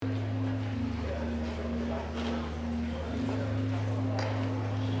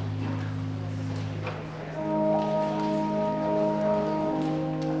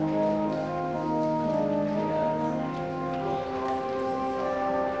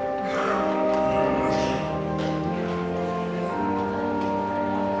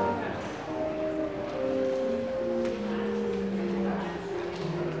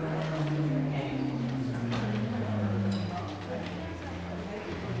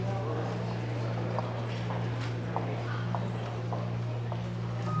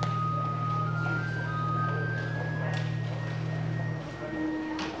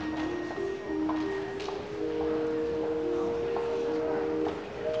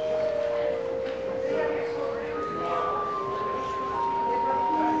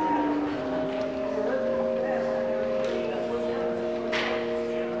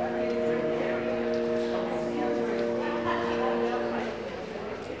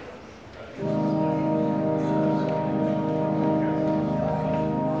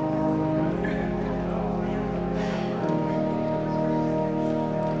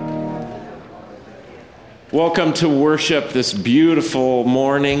Welcome to worship this beautiful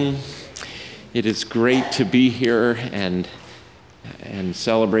morning. It is great to be here and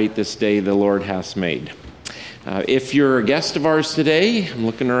celebrate this day the Lord has made. If you're a guest of ours today, I'm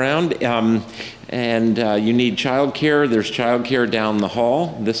looking around, and you need childcare, there's childcare down the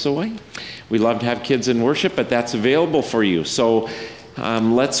hall this way. We love to have kids in worship, but that's available for you. So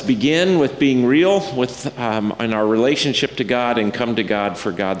let's begin with being real in our relationship to God and come to God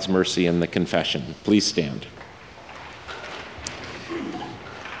for God's mercy in the confession. Please stand.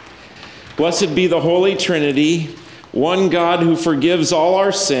 Blessed be the Holy Trinity, one God who forgives all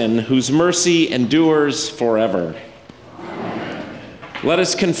our sin, whose mercy endures forever. Amen. Let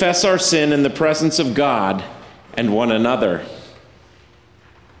us confess our sin in the presence of God and one another.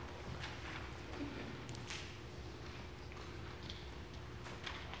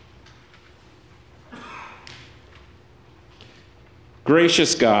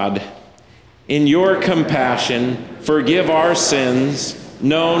 Gracious God, in your compassion, forgive our sins,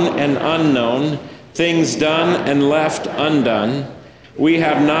 known and unknown, things done and left undone. We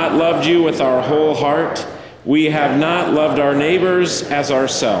have not loved you with our whole heart. We have not loved our neighbors as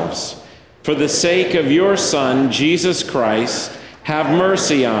ourselves. For the sake of your Son, Jesus Christ, have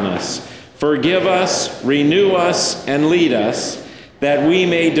mercy on us. Forgive us, renew us, and lead us, that we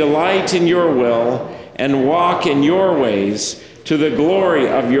may delight in your will and walk in your ways, to the glory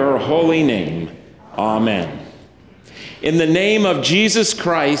of your holy name. Amen. In the name of Jesus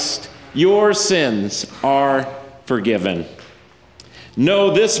Christ, your sins are forgiven.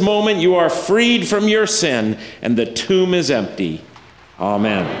 Know this moment you are freed from your sin and the tomb is empty.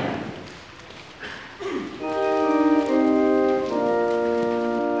 Amen.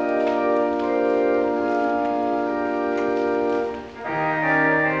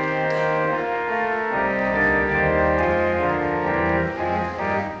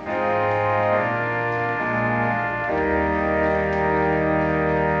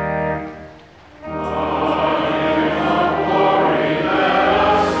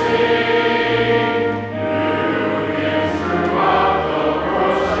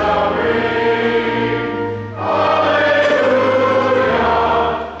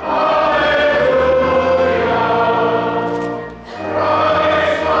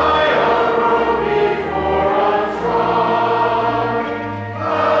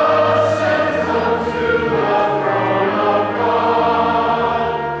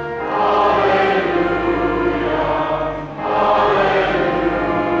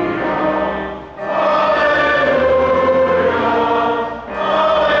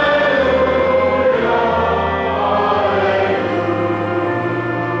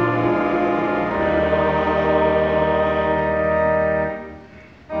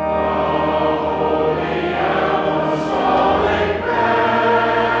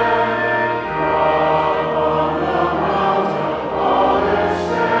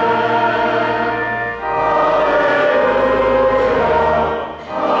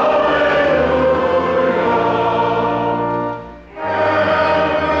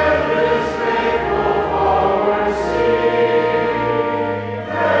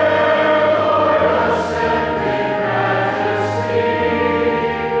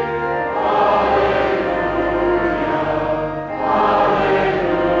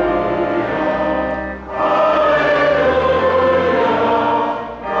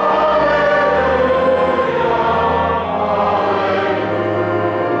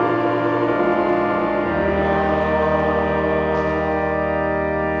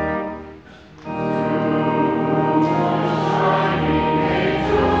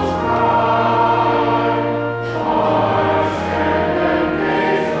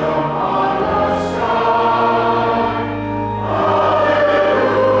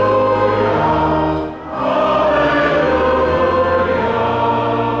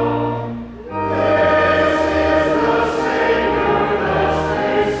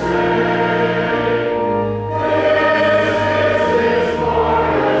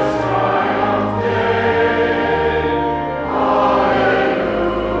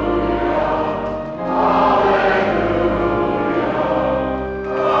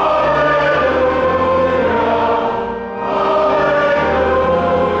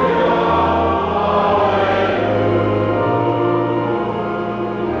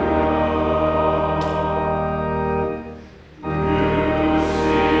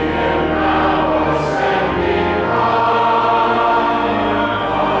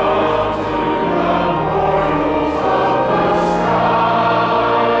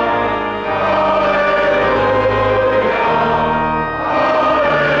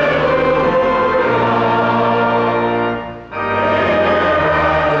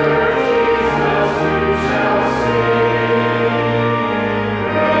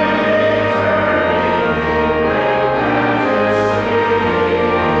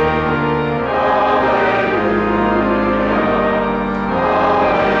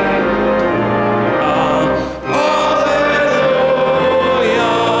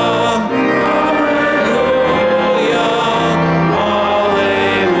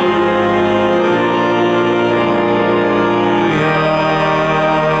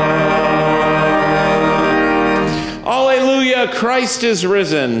 Christ is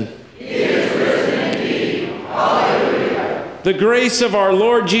risen. He is risen indeed. Hallelujah. The grace of our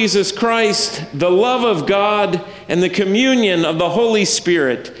Lord Jesus Christ, the love of God, and the communion of the Holy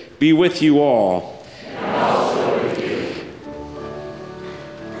Spirit be with you all. And also with you.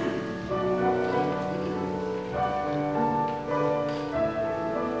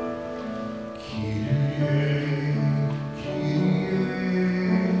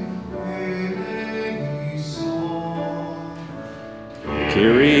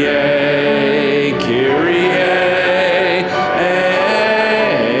 Kyrie, Kyrie,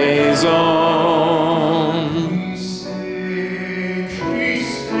 eleison.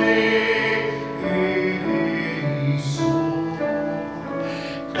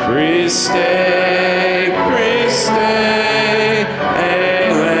 Christe, Christe,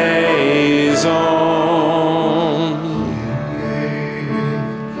 eleison.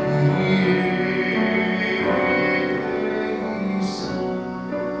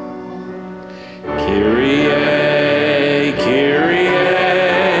 Kyrie, Kyrie,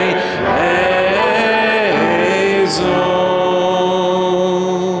 eleison.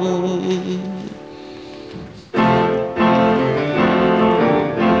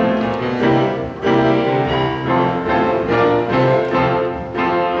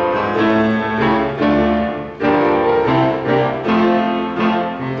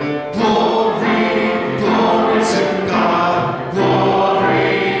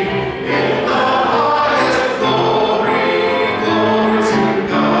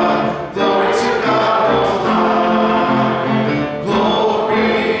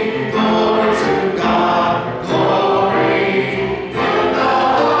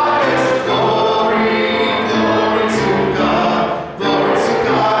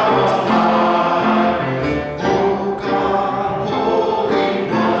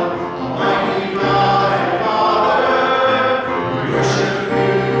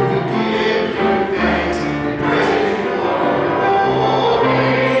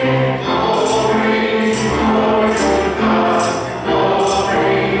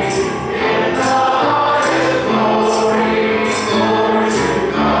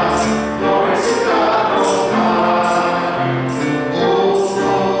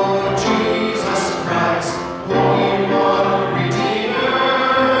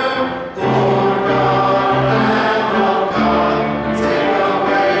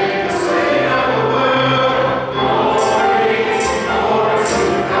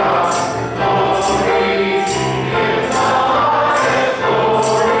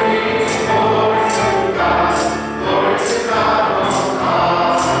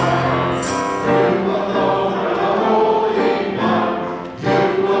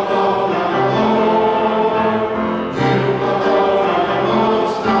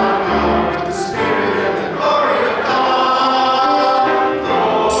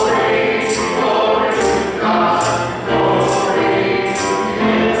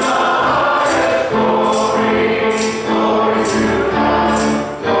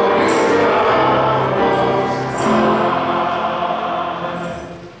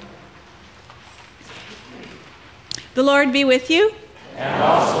 The Lord be with you. And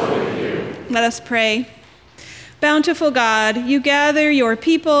also with you. Let us pray. Bountiful God, you gather your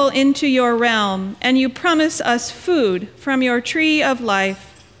people into your realm, and you promise us food from your tree of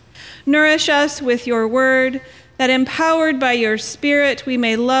life. Nourish us with your word, that empowered by your Spirit we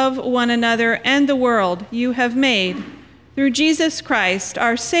may love one another and the world you have made. Through Jesus Christ,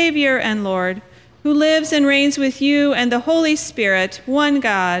 our Savior and Lord, who lives and reigns with you and the Holy Spirit, one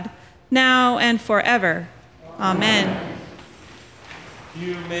God, now and forever. Amen.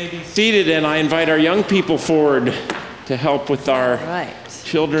 You may be seated, and I invite our young people forward to help with our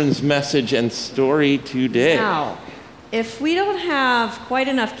children's message and story today. Now, if we don't have quite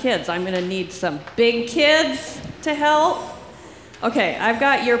enough kids, I'm going to need some big kids to help. Okay, I've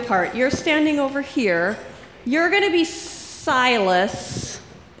got your part. You're standing over here. You're going to be Silas,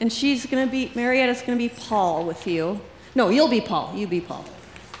 and Marietta's going to be Paul with you. No, you'll be Paul. You be Paul.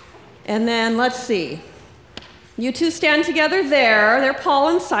 And then, let's see. You two stand together there. They're Paul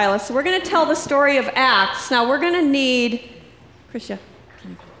and Silas. So we're going to tell the story of Acts. Now, we're going to need... Krisha.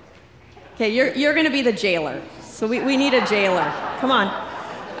 Okay, you're going to be the jailer. So we need a jailer. Come on.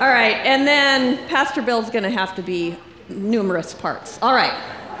 All right, and then Pastor Bill's going to have to be numerous parts. All right.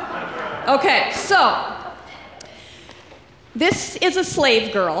 Okay, so this is a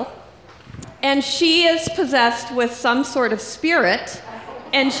slave girl, and she is possessed with some sort of spirit,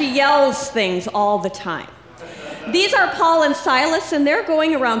 and she yells things all the time. These are Paul and Silas, and they're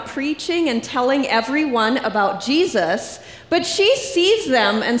going around preaching and telling everyone about Jesus, but she sees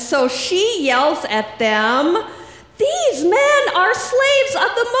them, and so she yells at them These men are slaves of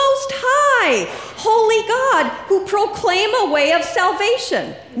the Most High, holy God, who proclaim a way of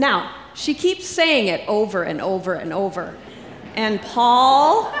salvation. Now, she keeps saying it over and over and over. And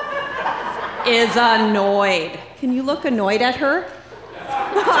Paul is annoyed. Can you look annoyed at her?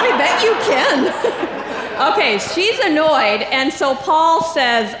 I bet you can. Okay, she's annoyed, and so Paul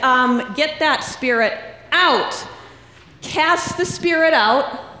says, get that spirit out. Cast the spirit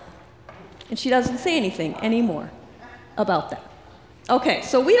out. And she doesn't say anything anymore about that. Okay,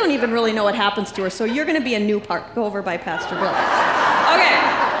 so we don't even really know what happens to her, so you're going to be a new part. Go over by Pastor Bill.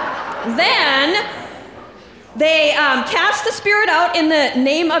 Okay, then they cast the spirit out in the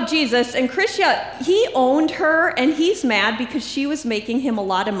name of Jesus, and Christian, he owned her, and he's mad because she was making him a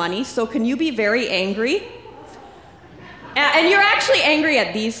lot of money, so can you be very angry? And you're actually angry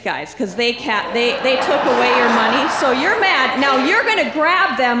at these guys because they took away your money, so you're mad. Now you're going to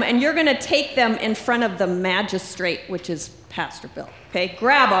grab them and you're going to take them in front of the magistrate, which is Pastor Bill. Okay,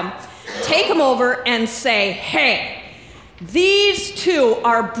 grab them, take them over, and say, "Hey, these two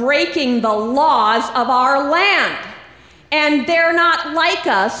are breaking the laws of our land, and they're not like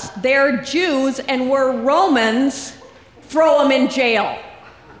us. They're Jews, and we're Romans. Throw them in jail."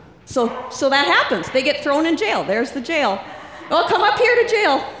 So that happens. They get thrown in jail. There's the jail. Oh, come up here to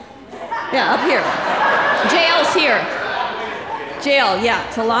jail. Yeah, up here. Jail's here. Jail, yeah.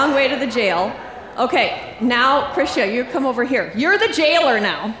 It's a long way to the jail. Okay, now, Krisha, you come over here. You're the jailer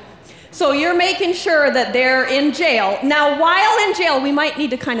now. So you're making sure that they're in jail. Now, while in jail, we might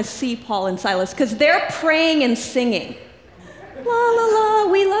need to kind of see Paul and Silas because they're praying and singing. La, la,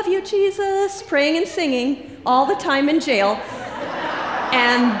 la, we love you, Jesus. Praying and singing all the time in jail.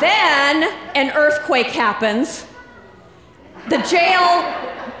 And then an earthquake happens. The jail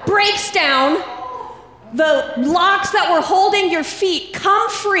breaks down. The locks that were holding your feet come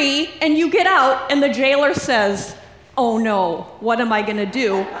free, and you get out, and the jailer says, "Oh no, what am I gonna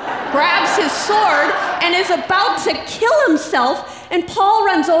do?" Grabs his sword and is about to kill himself, and Paul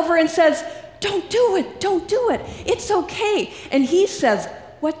runs over and says, "Don't do it, don't do it. It's okay." And he says,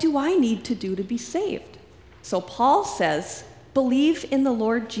 "What do I need to do to be saved?" So Paul says, "Believe in the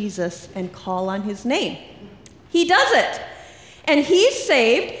Lord Jesus and call on his name." He does it. And he's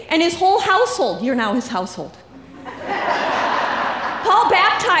saved, and his whole household, you're now his household. Paul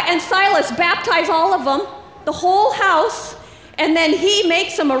and Silas baptize all of them, the whole house, and then he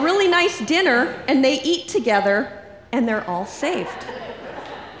makes them a really nice dinner, and they eat together, and they're all saved.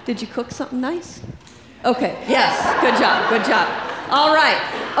 Did you cook something nice? Okay, yes, good job, good job. All right,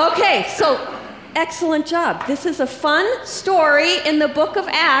 okay, so excellent job. This is a fun story in the book of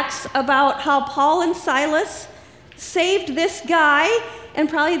Acts about how Paul and Silas saved this guy, and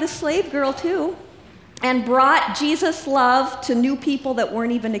probably the slave girl too, and brought Jesus' love to new people that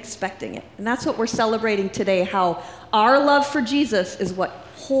weren't even expecting it. And that's what we're celebrating today, how our love for Jesus is what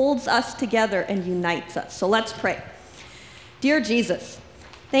holds us together and unites us. So let's pray. Dear Jesus,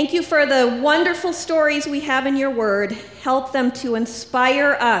 thank you for the wonderful stories we have in your word. Help them to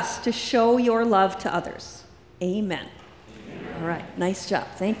inspire us to show your love to others. Amen. All right, nice job.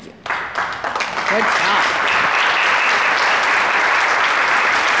 Thank you. Good job.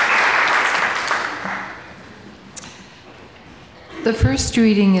 The first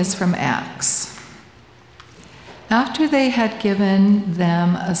reading is from Acts. After they had given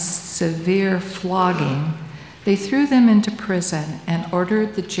them a severe flogging, they threw them into prison and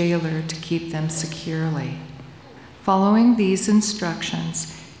ordered the jailer to keep them securely. Following these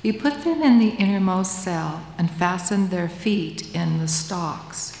instructions, he put them in the innermost cell and fastened their feet in the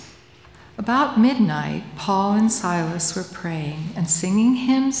stocks. About midnight, Paul and Silas were praying and singing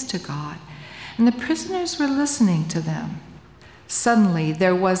hymns to God, and the prisoners were listening to them. Suddenly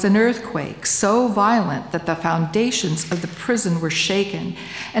there was an earthquake so violent that the foundations of the prison were shaken,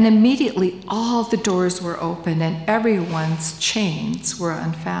 and immediately all the doors were opened and everyone's chains were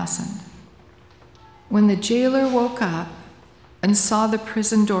unfastened. When the jailer woke up and saw the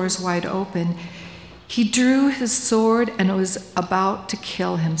prison doors wide open, he drew his sword and was about to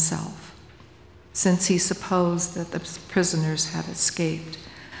kill himself, since he supposed that the prisoners had escaped.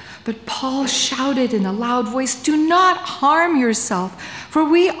 But Paul shouted in a loud voice, "Do not harm yourself, for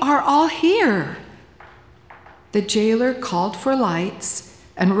we are all here." The jailer called for lights,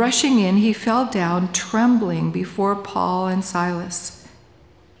 and rushing in, he fell down trembling before Paul and Silas.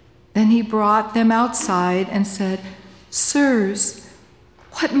 Then he brought them outside and said, "Sirs,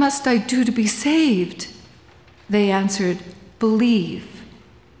 what must I do to be saved?" They answered, "Believe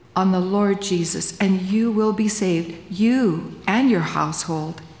on the Lord Jesus, and you will be saved, you and your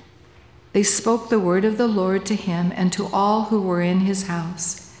household." They spoke the word of the Lord to him and to all who were in his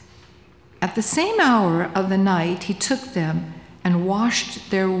house. At the same hour of the night, he took them and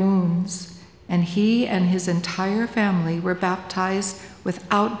washed their wounds, and he and his entire family were baptized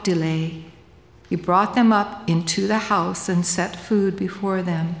without delay. He brought them up into the house and set food before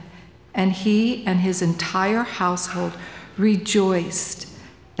them, and he and his entire household rejoiced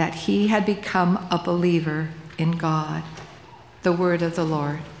that he had become a believer in God. The word of the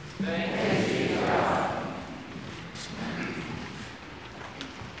Lord. Thanks be to God.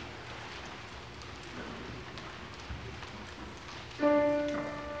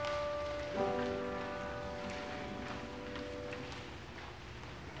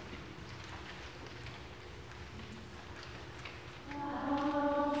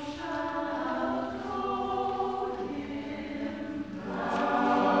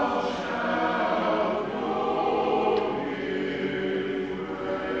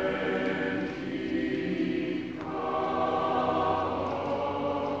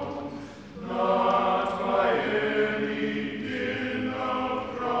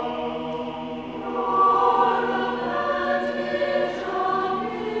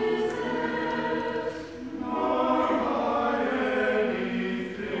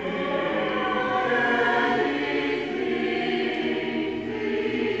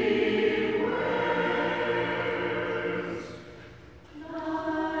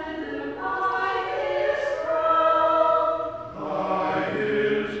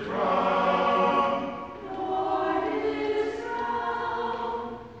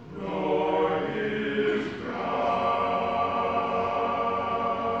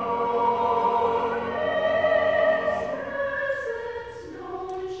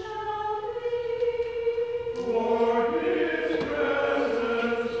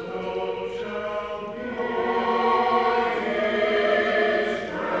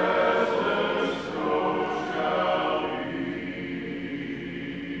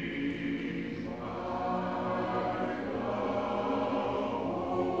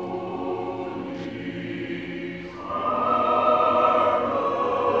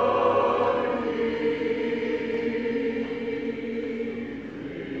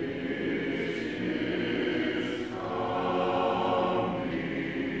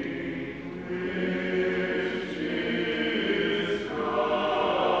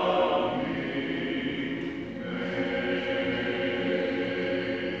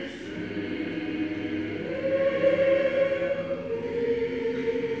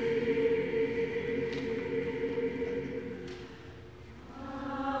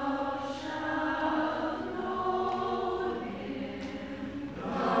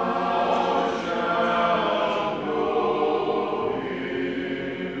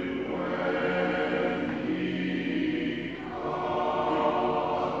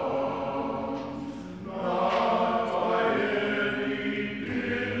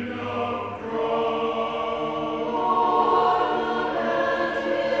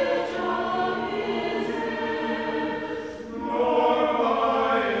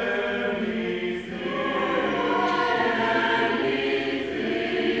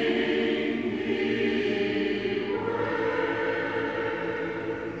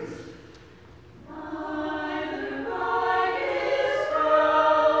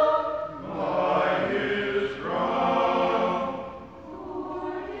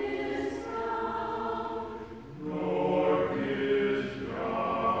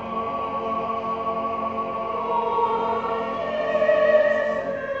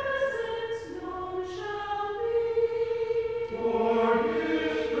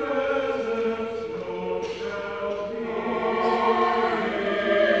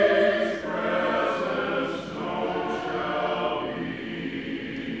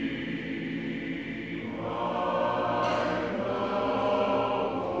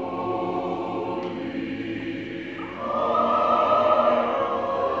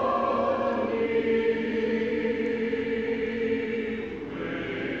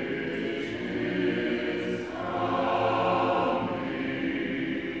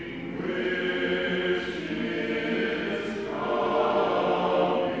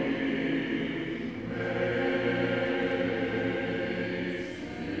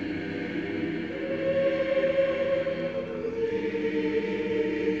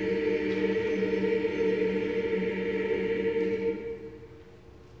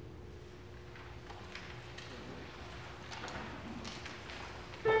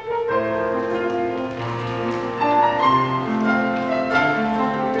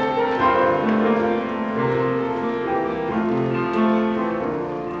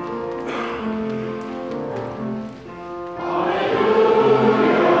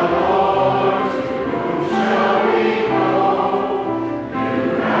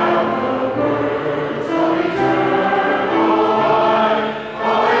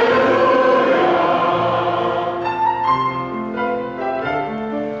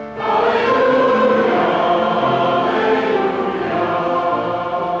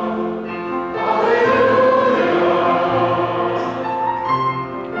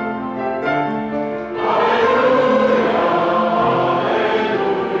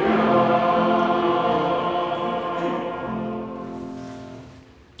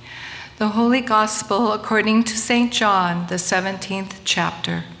 Holy Gospel according to St. John, the 17th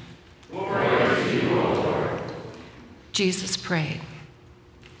chapter. Glory to you, O Lord. Jesus prayed,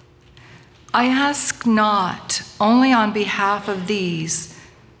 I ask not only on behalf of these,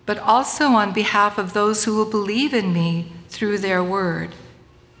 but also on behalf of those who will believe in me through their word,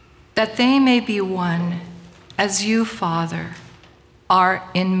 that they may be one, as you, Father, are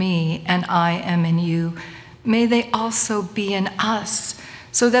in me and I am in you. May they also be in us,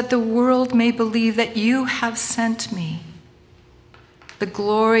 so that the world may believe that you have sent me. The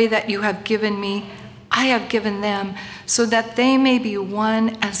glory that you have given me, I have given them, so that they may be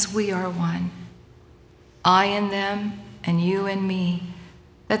one as we are one. I in them and you in me,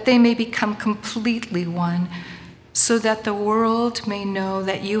 that they may become completely one, so that the world may know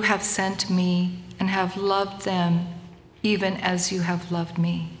that you have sent me and have loved them even as you have loved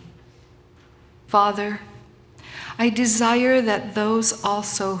me. Father, I desire that those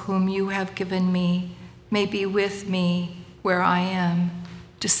also whom you have given me may be with me where I am,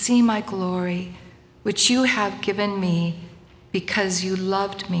 to see my glory, which you have given me because you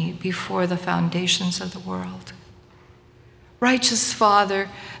loved me before the foundations of the world. Righteous Father,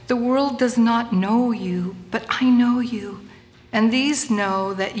 the world does not know you, but I know you, and these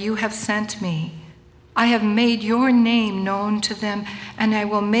know that you have sent me. I have made your name known to them, and I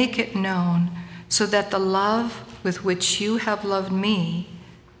will make it known, so that the love with which you have loved me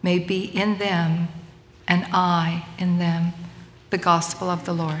may be in them, and I in them. The Gospel of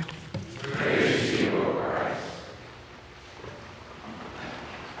the Lord. Praise to you, O Christ.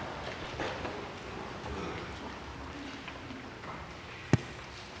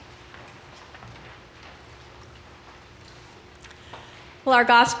 Well, our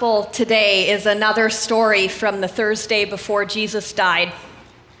gospel today is another story from the Thursday before Jesus died.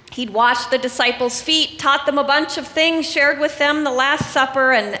 He'd washed the disciples' feet, taught them a bunch of things, shared with them the Last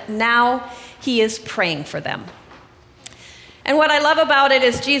Supper, and now he is praying for them. And what I love about it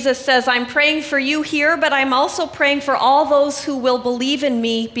is Jesus says, I'm praying for you here, but I'm also praying for all those who will believe in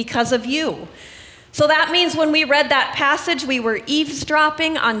me because of you. So that means when we read that passage, we were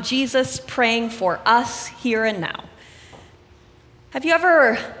eavesdropping on Jesus praying for us here and now. Have you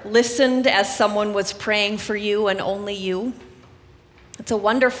ever listened as someone was praying for you and only you? It's a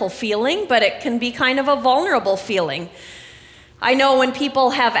wonderful feeling, but it can be kind of a vulnerable feeling. I know when people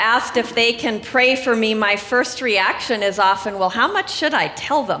have asked if they can pray for me, my first reaction is often, well, how much should I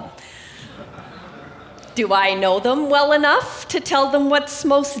tell them? Do I know them well enough to tell them what's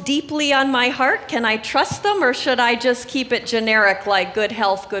most deeply on my heart? Can I trust them, or should I just keep it generic like good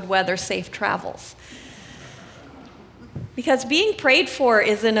health, good weather, safe travels? Because being prayed for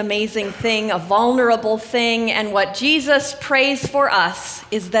is an amazing thing, a vulnerable thing, and what Jesus prays for us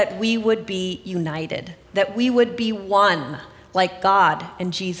is that we would be united, that we would be one, like God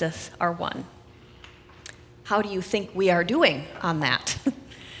and Jesus are one. How do you think we are doing on that?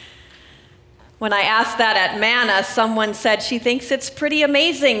 When I asked that at Manna, someone said she thinks it's pretty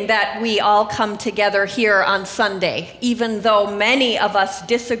amazing that we all come together here on Sunday, even though many of us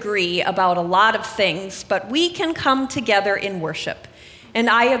disagree about a lot of things, but we can come together in worship. And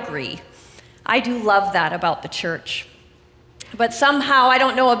I agree. I do love that about the church. But somehow, I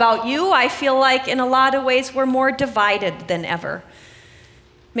don't know about you, I feel like in a lot of ways we're more divided than ever.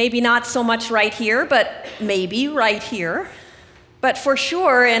 Maybe not so much right here, but maybe right here. But for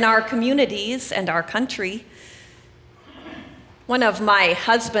sure in our communities and our country. One of my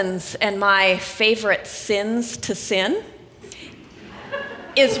husband's and my favorite sins to sin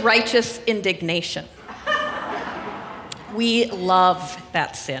is righteous indignation. We love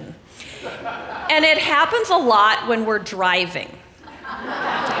that sin. And it happens a lot when we're driving.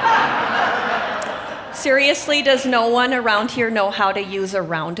 Seriously, does no one around here know how to use a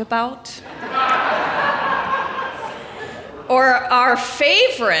roundabout? Or our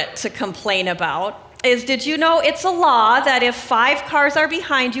favorite to complain about is, did you know it's a law that if 5 cars are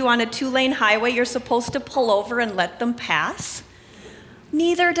behind you on a 2-lane highway, you're supposed to pull over and let them pass?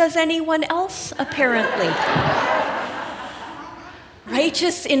 Neither does anyone else, apparently.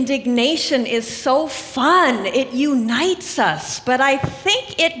 Righteous indignation is so fun. It unites us. But I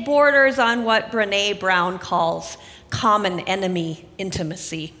think it borders on what Brené Brown calls common enemy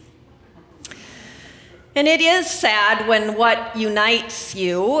intimacy. And it is sad when what unites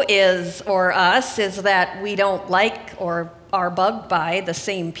you is, or us, is that we don't like or are bugged by the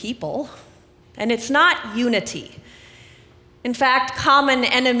same people. And it's not unity. In fact, common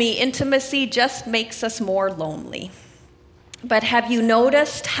enemy intimacy just makes us more lonely. But have you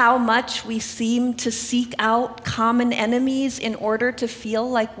noticed how much we seem to seek out common enemies in order to feel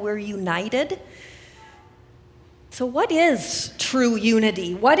like we're united? So what is true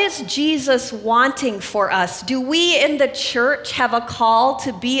unity? What is Jesus wanting for us? Do we in the church have a call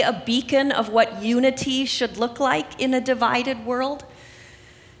to be a beacon of what unity should look like in a divided world?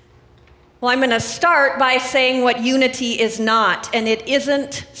 Well, I'm going to start by saying what unity is not, and it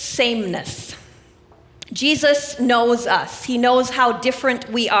isn't sameness. Jesus knows us. He knows how different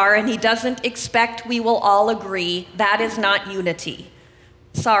we are, and he doesn't expect we will all agree. That is not unity.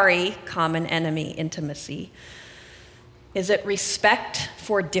 Sorry, common enemy intimacy. Is it respect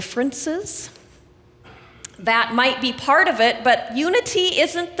for differences? That might be part of it, but unity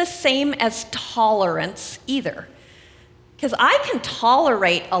isn't the same as tolerance either. Because I can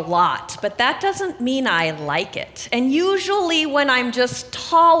tolerate a lot, but that doesn't mean I like it. And usually when I'm just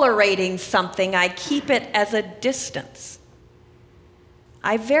tolerating something, I keep it as a distance.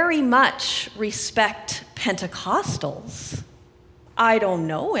 I very much respect Pentecostals. I don't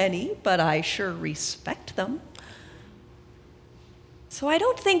know any, but I sure respect them. So I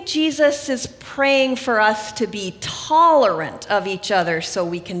don't think Jesus is praying for us to be tolerant of each other so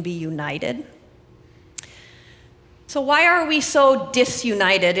we can be united. So why are we so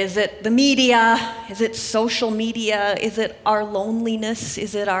disunited? Is it the media? Is it social media? Is it our loneliness?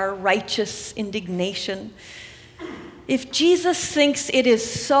 Is it our righteous indignation? If Jesus thinks it is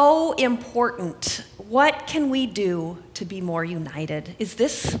so important, what can we do to be more united? Is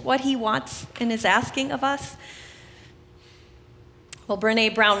this what he wants and is asking of us? Well,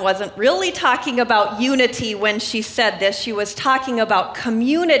 Brené Brown wasn't really talking about unity when she said this. She was talking about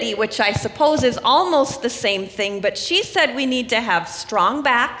community, which I suppose is almost the same thing, but she said we need to have strong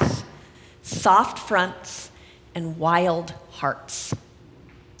backs, soft fronts, and wild hearts.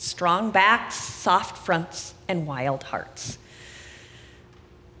 Strong backs, soft fronts, and wild hearts.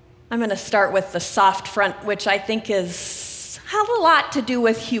 I'm going to start with the soft front, which I think has a lot to do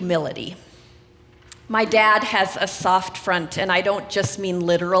with humility. My dad has a soft front, and I don't just mean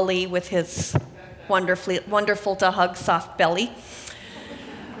literally with his wonderful to hug soft belly.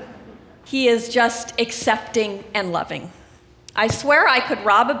 He is just accepting and loving. I swear I could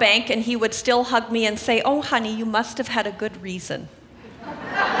rob a bank and he would still hug me and say, "Oh, honey, you must have had a good reason."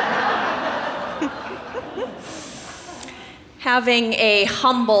 Having a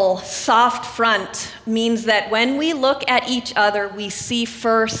humble, soft front means that when we look at each other, we see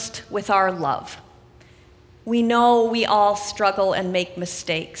first with our love. We know we all struggle and make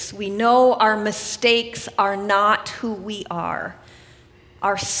mistakes. We know our mistakes are not who we are.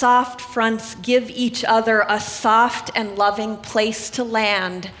 Our soft fronts give each other a soft and loving place to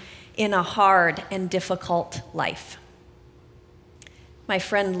land in a hard and difficult life. My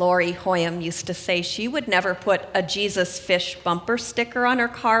friend Lori Hoyam used to say she would never put a Jesus fish bumper sticker on her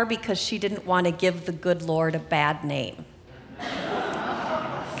car because she didn't want to give the good Lord a bad name.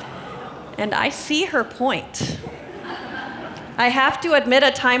 And I see her point. I have to admit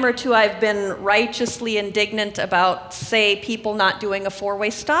a time or two I've been righteously indignant about, say, people not doing a four-way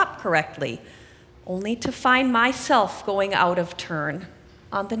stop correctly, only to find myself going out of turn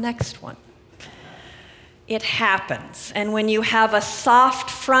on the next one. It happens. And when you have a soft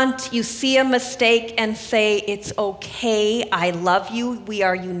front, you see a mistake and say, "It's okay, I love you." We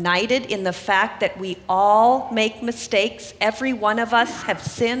are united in the fact that we all make mistakes. Every one of us have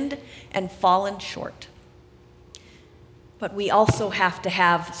sinned and fallen short. But we also have to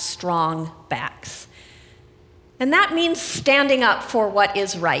have strong backs. And that means standing up for what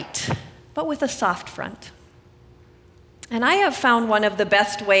is right, but with a soft front. And I have found one of the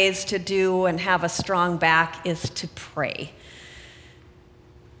best ways to do and have a strong back is to pray.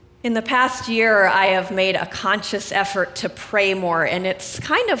 In the past year, I have made a conscious effort to pray more, and it's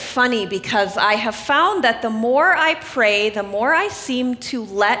kind of funny because I have found that the more I pray, the more I seem to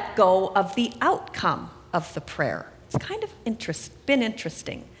let go of the outcome of the prayer. It's kind of been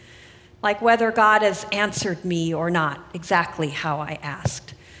interesting, like whether God has answered me or not exactly how I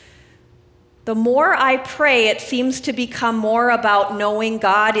asked. The more I pray, it seems to become more about knowing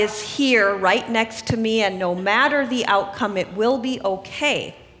God is here right next to me, and no matter the outcome, it will be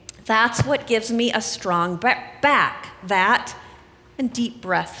okay. That's what gives me a strong back. That and deep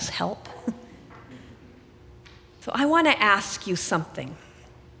breaths help. So I want to ask you something.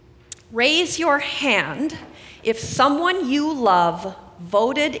 Raise your hand if someone you love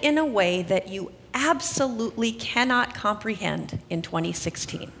voted in a way that you absolutely cannot comprehend in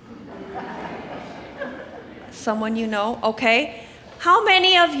 2016. Someone you know? Okay. How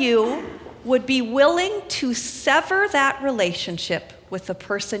many of you would be willing to sever that relationship with the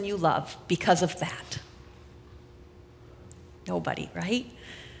person you love because of that? Nobody, right?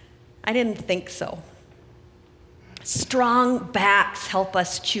 I didn't think so. Strong backs help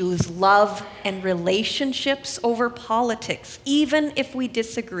us choose love and relationships over politics, even if we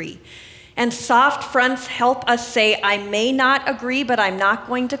disagree. And soft fronts help us say, I may not agree, but I'm not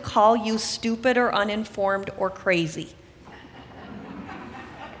going to call you stupid or uninformed or crazy.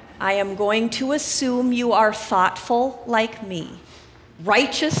 I am going to assume you are thoughtful like me.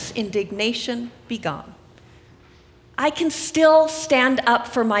 Righteous indignation be gone. I can still stand up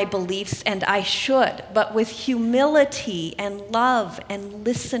for my beliefs, and I should, but with humility and love and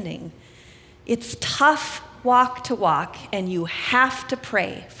listening. It's tough walk to walk, and you have to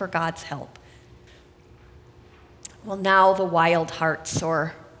pray for God's help. Well, now the wild hearts,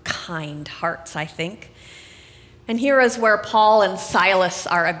 or kind hearts, I think. And here is where Paul and Silas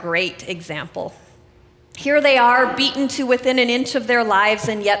are a great example. Here they are, beaten to within an inch of their lives,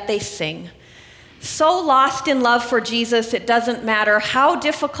 and yet they sing. So lost in love for Jesus, it doesn't matter how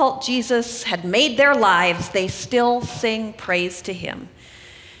difficult Jesus had made their lives, they still sing praise to him.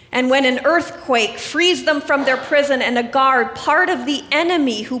 And when an earthquake frees them from their prison and a guard, part of the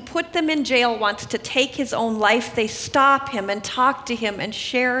enemy who put them in jail, wants to take his own life, they stop him and talk to him and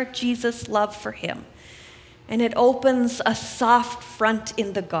share Jesus' love for him. And it opens a soft front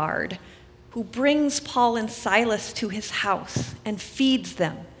in the guard who brings Paul and Silas to his house and feeds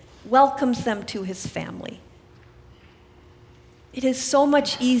them, welcomes them to his family. It is so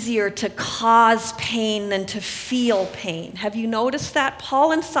much easier to cause pain than to feel pain. Have you noticed that?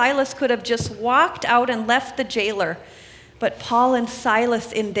 Paul and Silas could have just walked out and left the jailer, but Paul and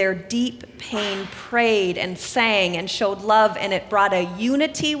Silas, in their deep pain, prayed and sang and showed love, and it brought a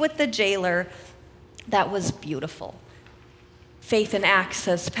unity with the jailer that was beautiful. Faith in Acts,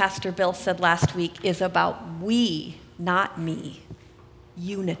 as Pastor Bill said last week, is about we, not me.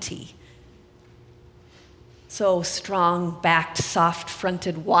 Unity. So strong-backed,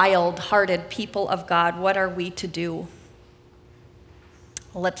 soft-fronted, wild-hearted people of God, what are we to do?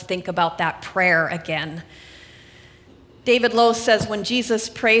 Well, let's think about that prayer again. David Lowe says when Jesus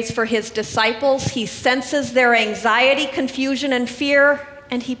prays for his disciples, he senses their anxiety, confusion, and fear,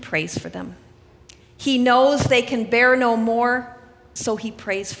 and he prays for them. He knows they can bear no more, so he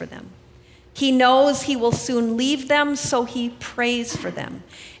prays for them. He knows he will soon leave them, so he prays for them.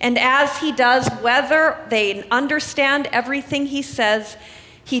 And as he does, whether they understand everything he says,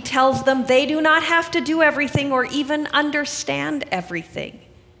 he tells them they do not have to do everything or even understand everything.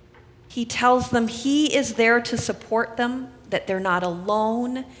 He tells them he is there to support them, that they're not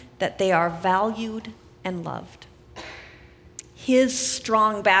alone, that they are valued and loved. His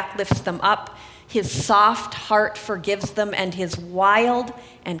strong back lifts them up. His soft heart forgives them, and his wild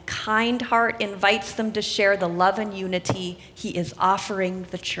and kind heart invites them to share the love and unity he is offering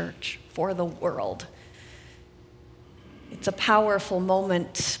the church for the world. It's a powerful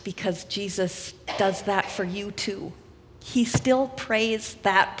moment because Jesus does that for you too. He still prays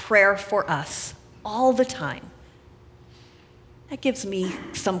that prayer for us all the time. That gives me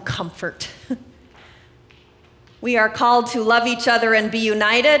some comfort. We are called to love each other and be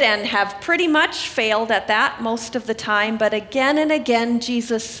united, and have pretty much failed at that most of the time. But again and again,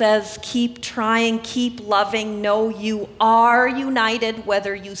 Jesus says, keep trying, keep loving. Know you are united,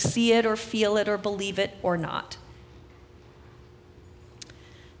 whether you see it or feel it or believe it or not.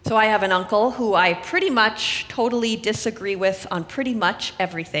 So I have an uncle who I pretty much totally disagree with on pretty much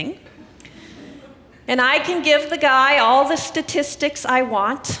everything. And I can give the guy all the statistics I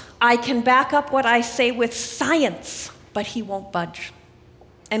want. I can back up what I say with science, but he won't budge.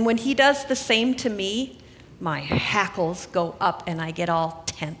 And when he does the same to me, my hackles go up and I get all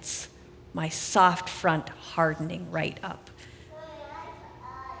tense, my soft front hardening right up.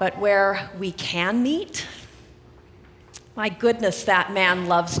 But where we can meet, my goodness, that man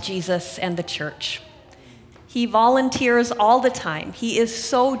loves Jesus and the church. He volunteers all the time. He is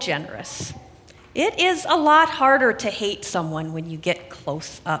so generous. It is a lot harder to hate someone when you get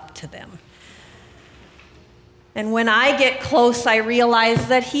close up to them. And when I get close, I realize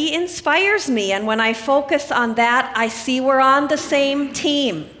that he inspires me. And when I focus on that, I see we're on the same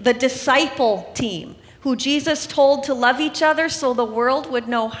team, the disciple team, who Jesus told to love each other so the world would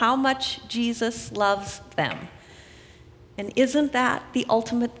know how much Jesus loves them. And isn't that the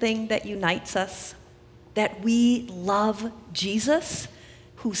ultimate thing that unites us? That we love Jesus,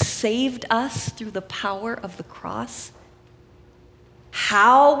 who saved us through the power of the cross?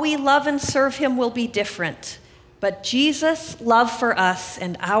 How we love and serve him will be different, but Jesus' love for us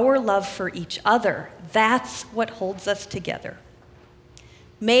and our love for each other, that's what holds us together.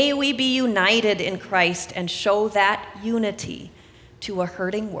 May we be united in Christ and show that unity to a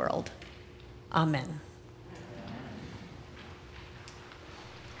hurting world. Amen.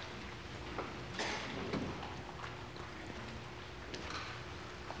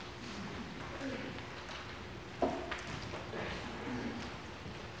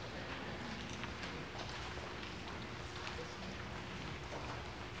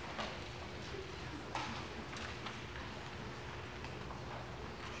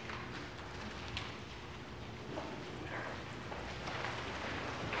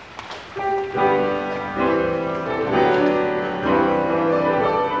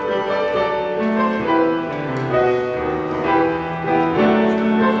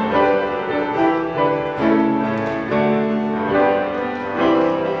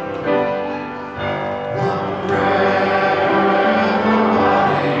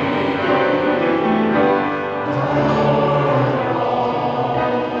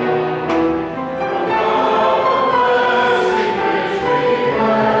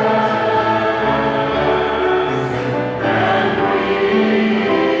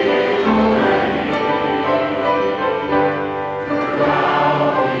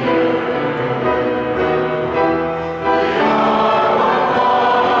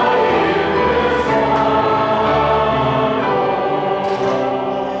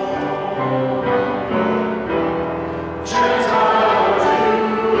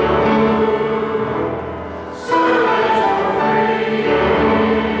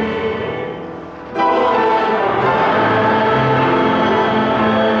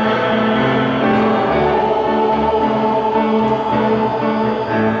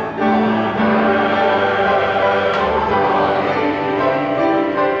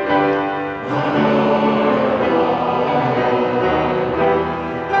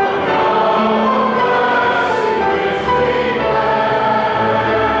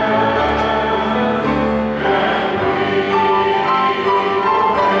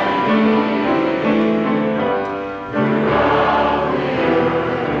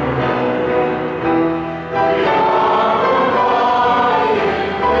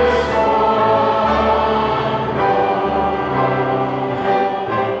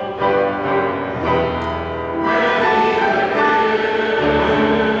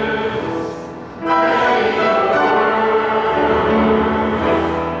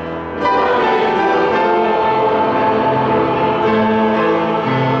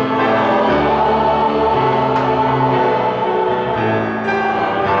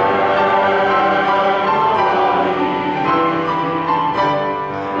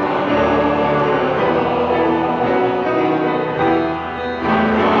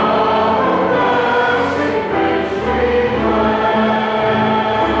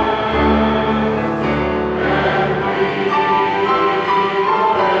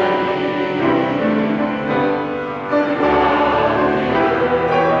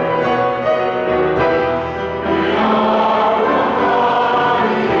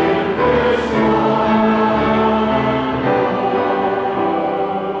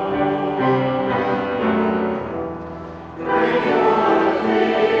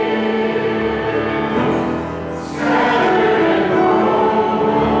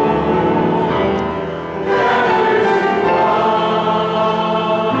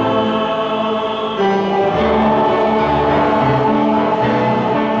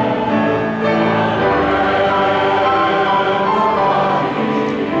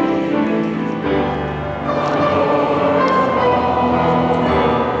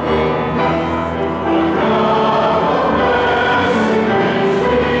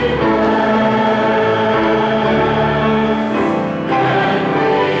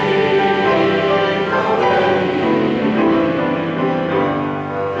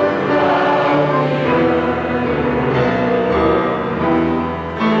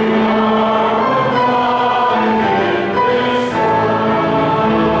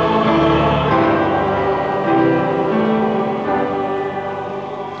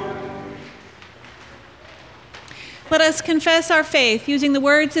 us confess our faith using the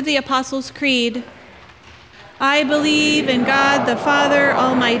words of the Apostles' Creed. I believe in God the Father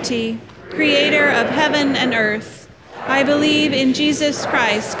Almighty, creator of heaven and earth. I believe in Jesus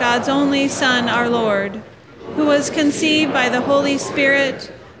Christ, God's only Son, our Lord, who was conceived by the Holy Spirit,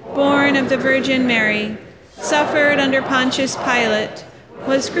 born of the Virgin Mary, suffered under Pontius Pilate,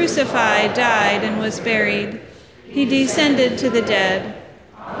 was crucified, died, and was buried. He descended to the dead.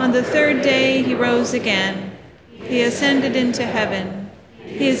 On the third day he rose again. He ascended into heaven.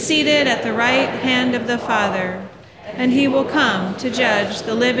 He is seated at the right hand of the Father, and he will come to judge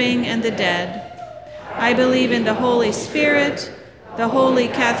the living and the dead. I believe in the Holy Spirit, the Holy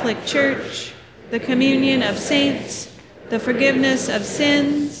Catholic Church, the communion of saints, the forgiveness of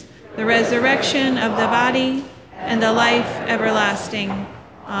sins, the resurrection of the body, and the life everlasting.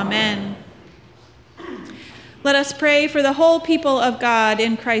 Amen. Let us pray for the whole people of God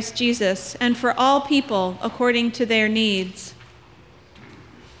in Christ Jesus, and for all people according to their needs.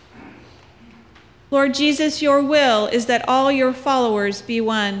 Lord Jesus, your will is that all your followers be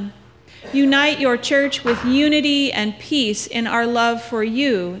one. Unite your church with unity and peace in our love for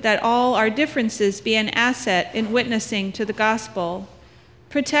you, that all our differences be an asset in witnessing to the gospel.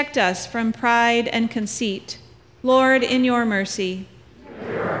 Protect us from pride and conceit. Lord, in your mercy.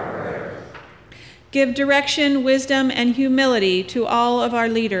 Give direction, wisdom, and humility to all of our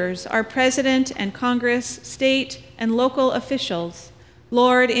leaders, our president and Congress, state and local officials.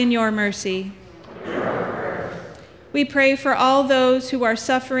 Lord, in your mercy. We pray for all those who are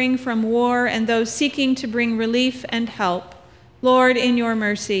suffering from war and those seeking to bring relief and help. Lord, in your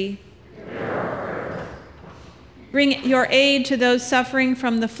mercy. Bring your aid to those suffering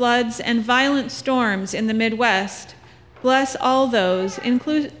from the floods and violent storms in the Midwest. Bless all those,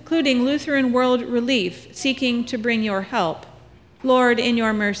 including Lutheran World Relief, seeking to bring your help. Lord, in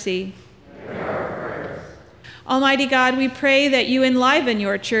your mercy. Almighty God, we pray that you enliven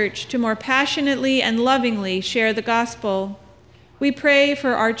your church to more passionately and lovingly share the gospel. We pray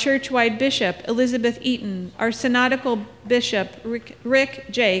for our church-wide bishop, Elizabeth Eaton, our synodical bishop, Rick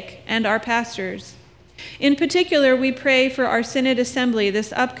Jake, and our pastors. In particular, we pray for our synod assembly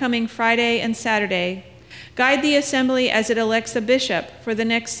this upcoming Friday and Saturday. Guide the assembly as it elects a bishop for the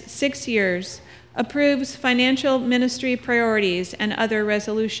next 6 years, approves financial ministry priorities and other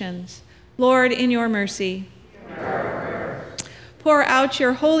resolutions. Lord, in your mercy. Pour out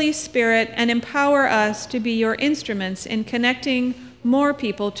your Holy Spirit and empower us to be your instruments in connecting more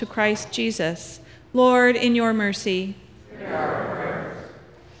people to Christ Jesus. Lord, in your mercy.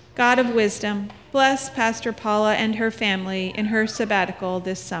 God of wisdom, bless Pastor Paula and her family in her sabbatical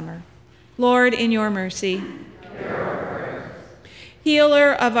this summer. Lord, in your mercy.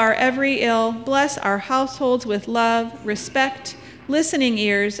 Healer of our every ill, bless our households with love, respect, listening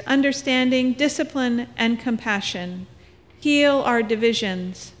ears, understanding, discipline, and compassion. Heal our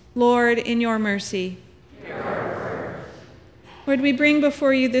divisions. Lord, in your mercy. Lord, we bring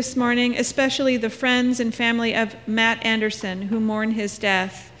before you this morning especially the friends and family of Matt Anderson who mourn his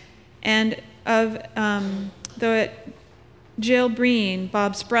death, and of the Jill Breen,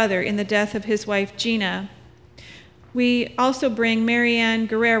 Bob's brother, in the death of his wife Gina. We also bring Marianne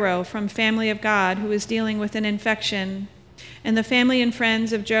Guerrero from Family of God, who is dealing with an infection, and the family and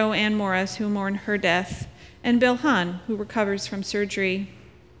friends of Joe Ann Morris, who mourn her death, and Bill Hahn, who recovers from surgery.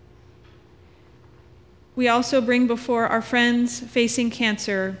 We also bring before our friends facing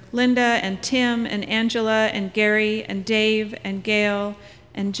cancer, Linda and Tim and Angela and Gary and Dave and Gail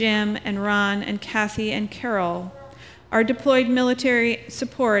and Jim and Ron and Kathy and Carol, our deployed military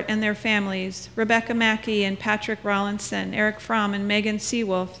support and their families, Rebecca Mackey and Patrick Rollinson, Eric Fromm and Megan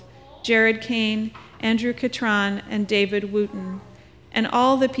Seawolf, Jared Kane, Andrew Catron, and David Wooten, and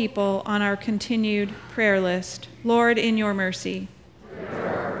all the people on our continued prayer list. Lord, in your mercy.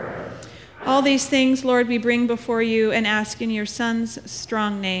 All these things, Lord, we bring before you and ask in your Son's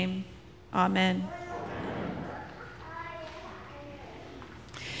strong name. Amen.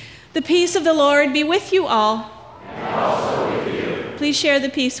 The peace of the Lord be with you all. And also with you. Please share the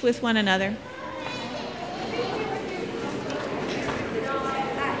peace with one another.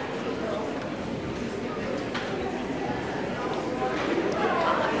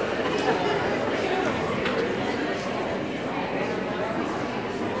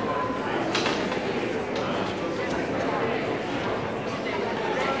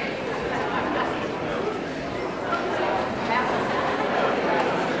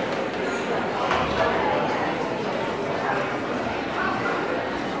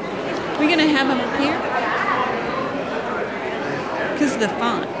 We're going to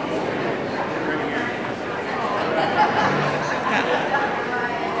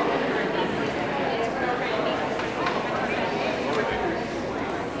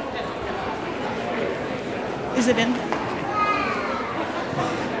Is it in?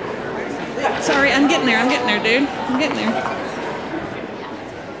 Sorry, I'm getting there, dude. I'm getting there.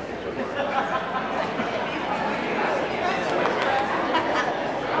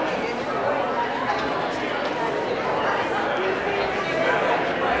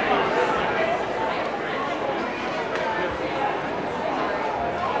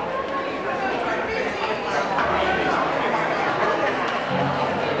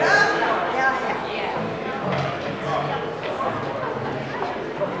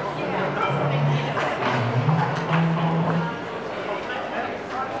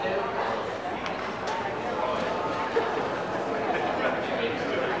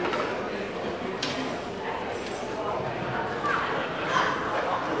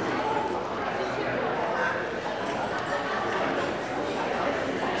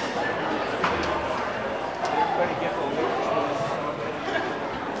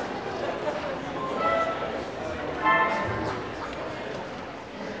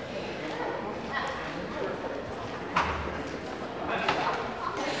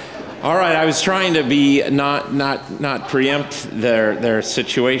 All right, I was trying to be not preempt their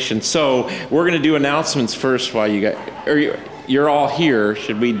situation. So we're going to do announcements first while you guys, you're all here.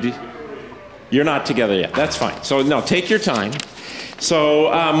 Should we do? You're not together yet. That's fine. So no, take your time.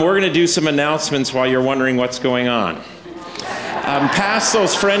 So we're going to do some announcements while you're wondering what's going on. Pass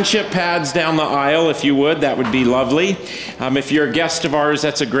those friendship pads down the aisle if you would. That would be lovely. If you're a guest of ours,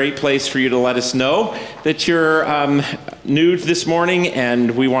 that's a great place for you to let us know that you're new this morning,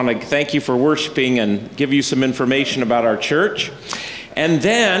 and we want to thank you for worshiping and give you some information about our church. And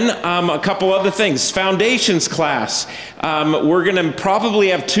then a couple other things. Foundations class. We're going to probably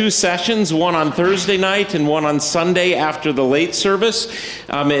have 2 sessions, one on Thursday night and one on Sunday after the late service.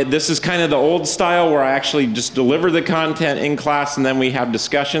 This is kind of the old style where I actually just deliver the content in class and then we have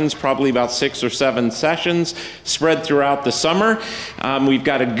discussions, probably about 6 or 7 sessions spread throughout the summer. We've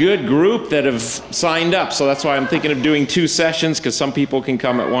got a good group that have signed up, so that's why I'm thinking of doing 2 sessions, because some people can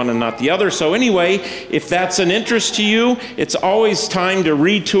come at one and not the other. So anyway, if that's an interest to you, it's always time to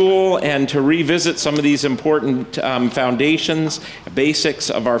retool and to revisit some of these important foundations,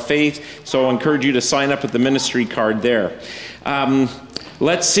 basics of our faith. So I encourage you to sign up at the ministry card there.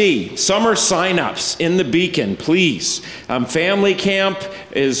 Let's see, summer sign-ups in the Beacon, please. Family camp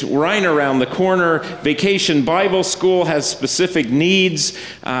is right around the corner. Vacation Bible School has specific needs.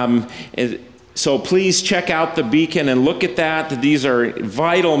 So please check out the Beacon and look at that. These are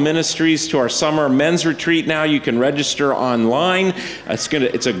vital ministries to our summer men's retreat now. You can register online.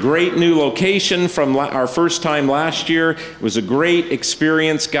 It's a great new location from our first time last year. It was a great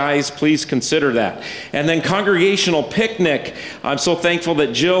experience, guys. Please consider that. And then congregational picnic. I'm so thankful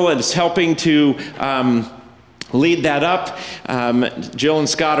that Jill is helping to lead that up. Jill and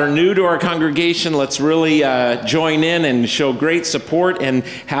Scott are new to our congregation. Let's really join in and show great support in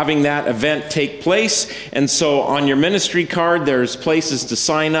having that event take place. And so on your ministry card, there's places to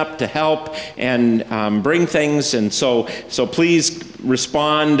sign up to help and bring things. And so please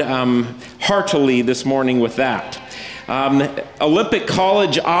respond heartily this morning with that. Olympic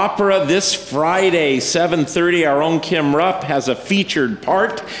College Opera this Friday, 7:30. Our own Kim Rupp has a featured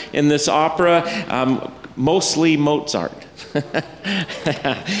part in this opera. Mostly Mozart.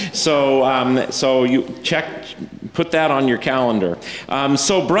 So you put that on your calendar.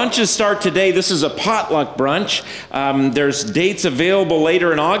 So brunches start today. This is a potluck brunch. There's dates available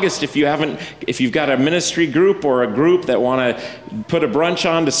later in August if you've got a ministry group or a group that want to put a brunch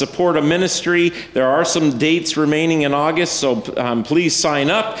on to support a ministry. There are some dates remaining in August, so please sign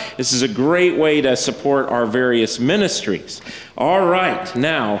up. This is a great way to support our various ministries. All right,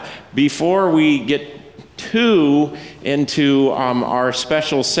 now, before we get into our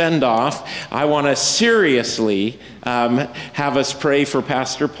special send-off, I want to seriously have us pray for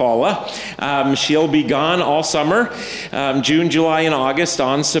Pastor Paula. She'll be gone all summer, June, July, and August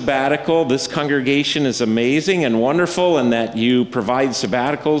on sabbatical. This congregation is amazing and wonderful in that you provide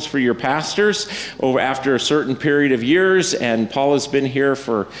sabbaticals for your pastors after a certain period of years, and Paula's been here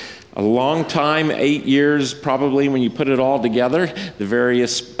for a long time, 8 years probably when you put it all together, the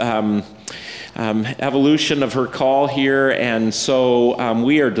various evolution of her call here, and so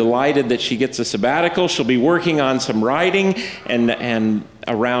we are delighted that she gets a sabbatical. She'll be working on some writing and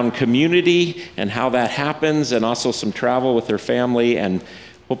around community and how that happens, and also some travel with her family, and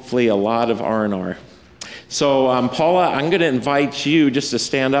hopefully a lot of R&R. So Paula, I'm going to invite you just to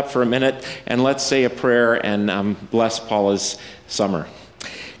stand up for a minute, and let's say a prayer and bless Paula's summer.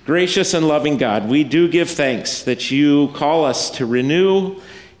 Gracious and loving God, we do give thanks that you call us to renew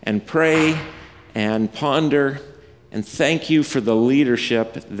and pray and ponder And thank you for the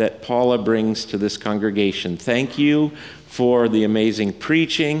leadership that Paula brings to this congregation. Thank you for the amazing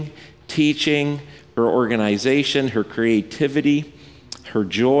preaching, teaching, her organization, her creativity, her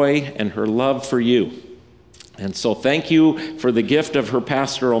joy, and her love for you. And so thank you for the gift of her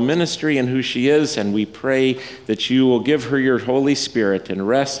pastoral ministry and who she is, and we pray that you will give her your Holy Spirit and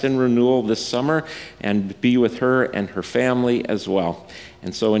rest and renewal this summer and be with her and her family as well.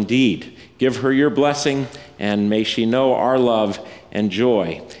 And so indeed, give her your blessing, and may she know our love and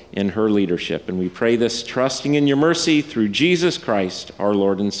joy in her leadership. And we pray this trusting in your mercy through Jesus Christ, our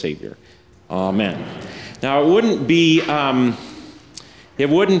Lord and Savior. Amen. Now, it wouldn't be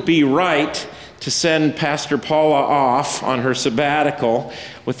right to send Pastor Paula off on her sabbatical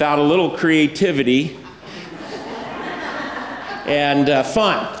without a little creativity and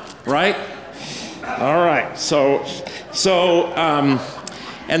fun, right? All right. So,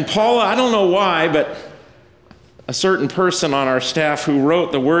 and Paula, I don't know why, but a certain person on our staff who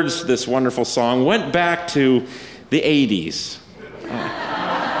wrote the words to this wonderful song went back to the 80s.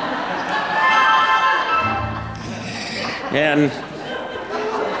 And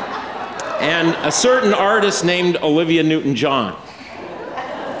a certain artist named Olivia Newton-John.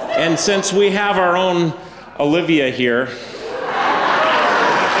 And since we have our own Olivia here,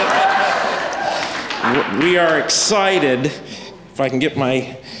 we are excited, if I can get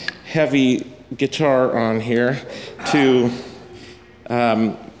my heavy guitar on here, to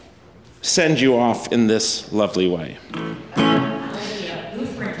send you off in this lovely way.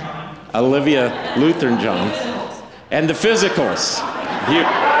 Olivia Lutheran-John. And the Physicals.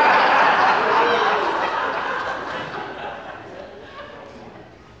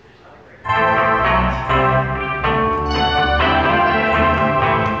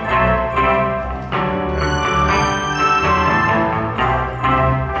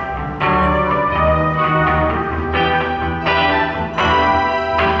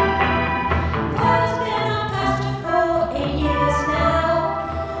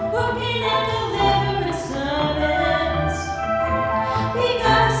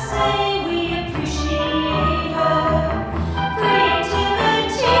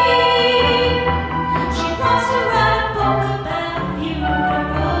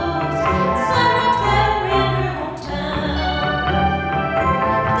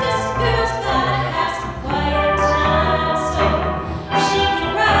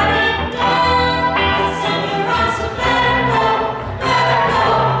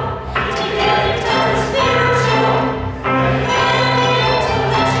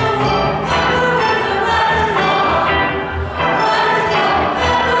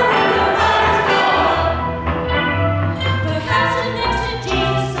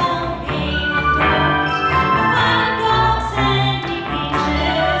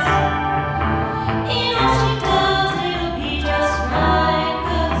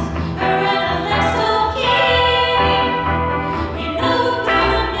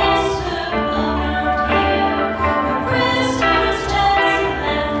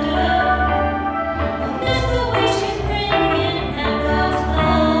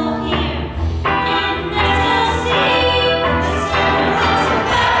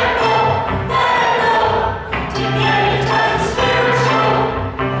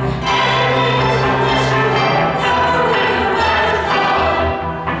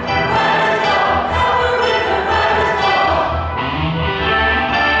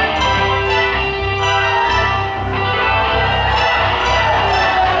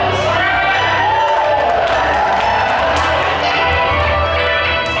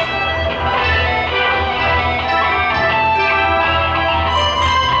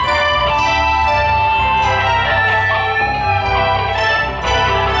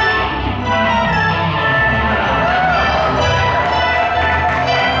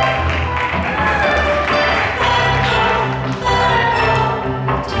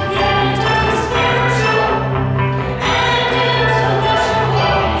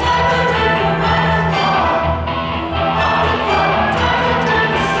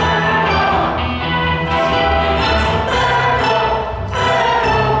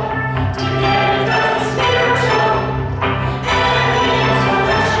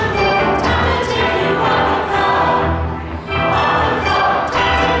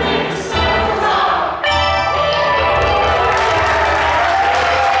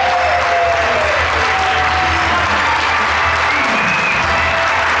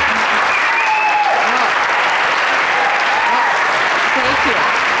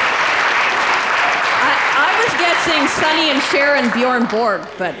 Bjorn Borg,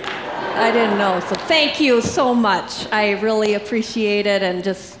 but I didn't know. So thank you so much. I really appreciate it, and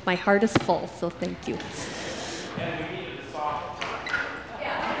just my heart is full, so thank you. And we needed a soft time.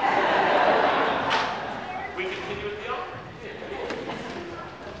 We continue with the offering.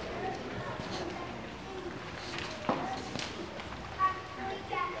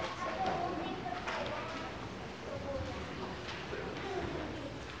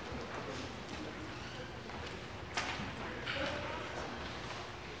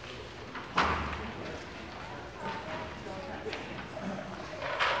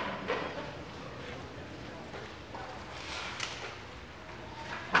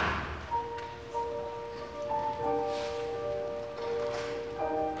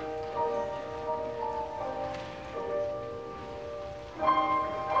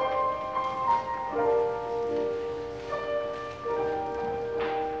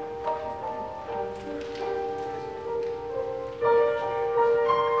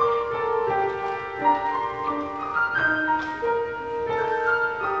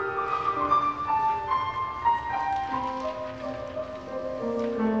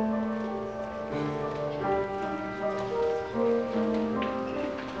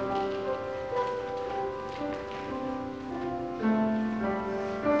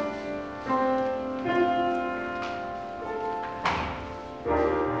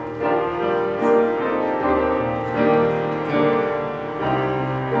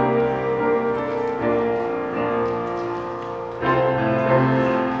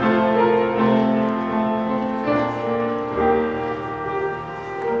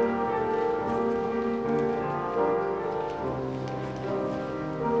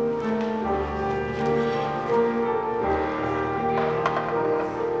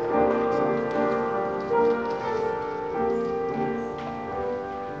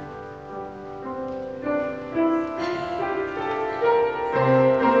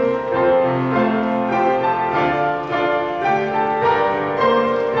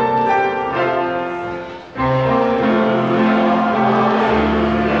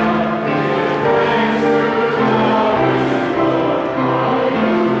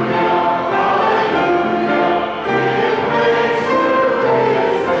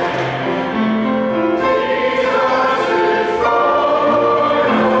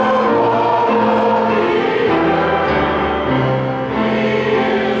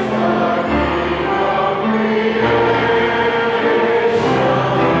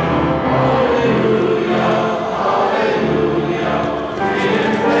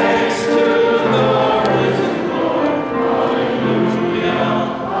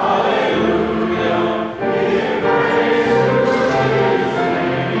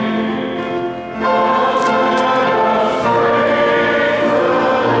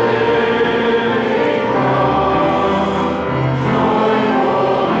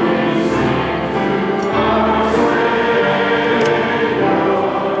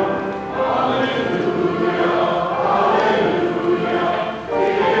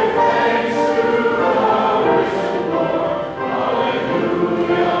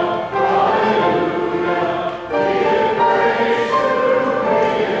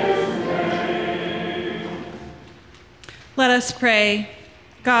 Let us pray.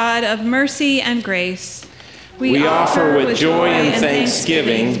 God of mercy and grace, we offer with joy and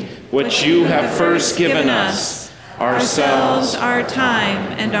thanksgiving what you have first given us, ourselves, our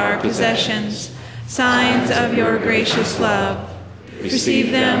time, and our possessions, signs of your gracious love.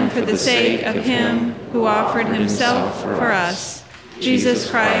 Receive them for the sake of him who offered himself for us, Jesus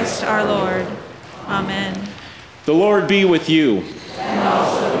Christ our Lord. Amen. The Lord be with you. And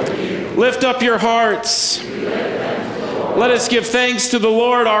also with you. Lift up your hearts. Let us give thanks to the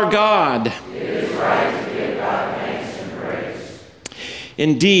Lord our God. It is right to give God thanks and praise.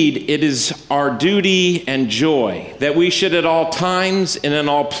 Indeed, it is our duty and joy that we should at all times and in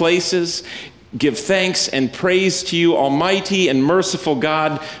all places give thanks and praise to you, Almighty and merciful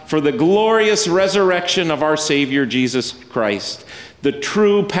God, for the glorious resurrection of our Savior Jesus Christ, the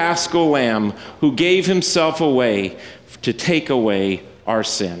true Paschal Lamb who gave himself away to take away our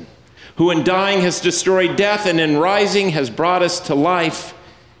sin, who in dying has destroyed death and in rising has brought us to life,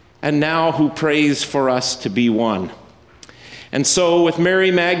 and now who prays for us to be one. And so with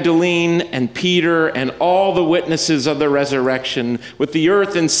Mary Magdalene and Peter and all the witnesses of the resurrection, with the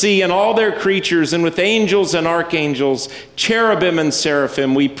earth and sea and all their creatures, and with angels and archangels, cherubim and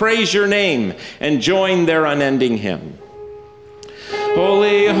seraphim, we praise your name and join their unending hymn.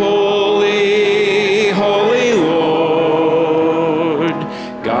 Holy, holy, holy Lord,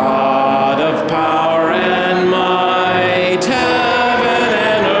 God of power and might, heaven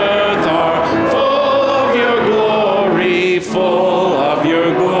and earth are full of your glory, full of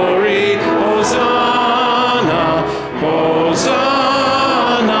your glory. Hosanna, Hosanna,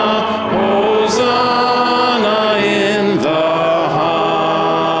 Hosanna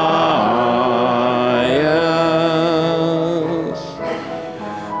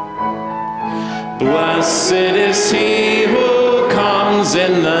Blessed is he who comes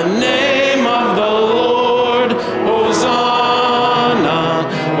in the name of the Lord. Hosanna,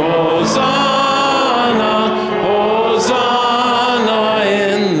 Hosanna, Hosanna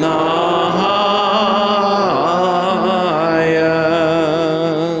in the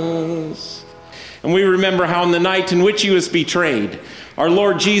highest. And we remember how in the night in which he was betrayed, our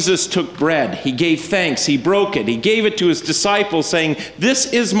Lord Jesus took bread. He gave thanks. He broke it. He gave it to his disciples, saying,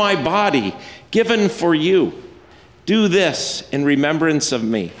 "This is my body, given for you. Do this in remembrance of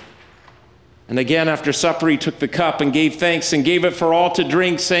me." And again, after supper, he took the cup and gave thanks and gave it for all to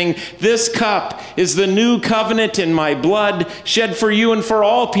drink, saying, "This cup is the new covenant in my blood, shed for you and for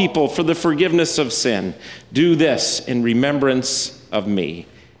all people for the forgiveness of sin. Do this in remembrance of me."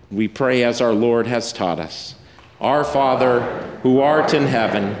 We pray as our Lord has taught us. Our Father, who art in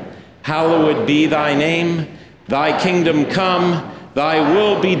heaven, hallowed be thy name. Thy kingdom come, thy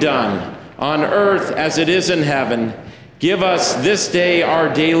will be done, on earth as it is in heaven. Give us this day our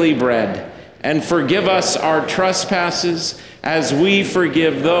daily bread, and forgive us our trespasses as we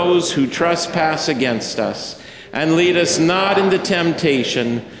forgive those who trespass against us. And lead us not into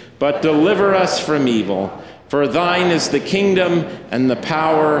temptation, but deliver us from evil. For thine is the kingdom and the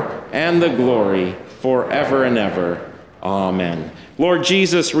power and the glory forever and ever. Amen. Lord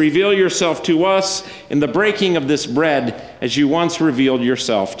Jesus, reveal yourself to us in the breaking of this bread as you once revealed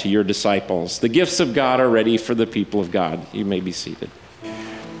yourself to your disciples. The gifts of God are ready for the people of God. You may be seated.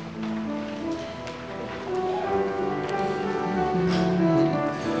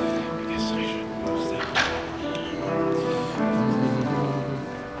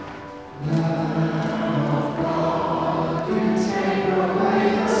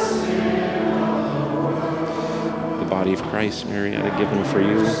 Of Christ, Marietta, given for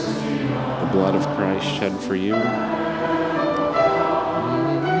you, the blood of Christ shed for you.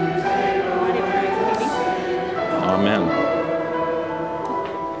 Amen.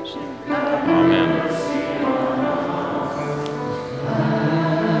 Amen.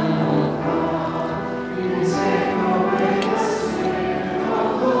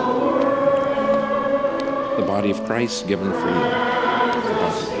 The body of Christ given for you, the blood of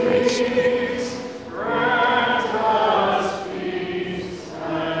Christ.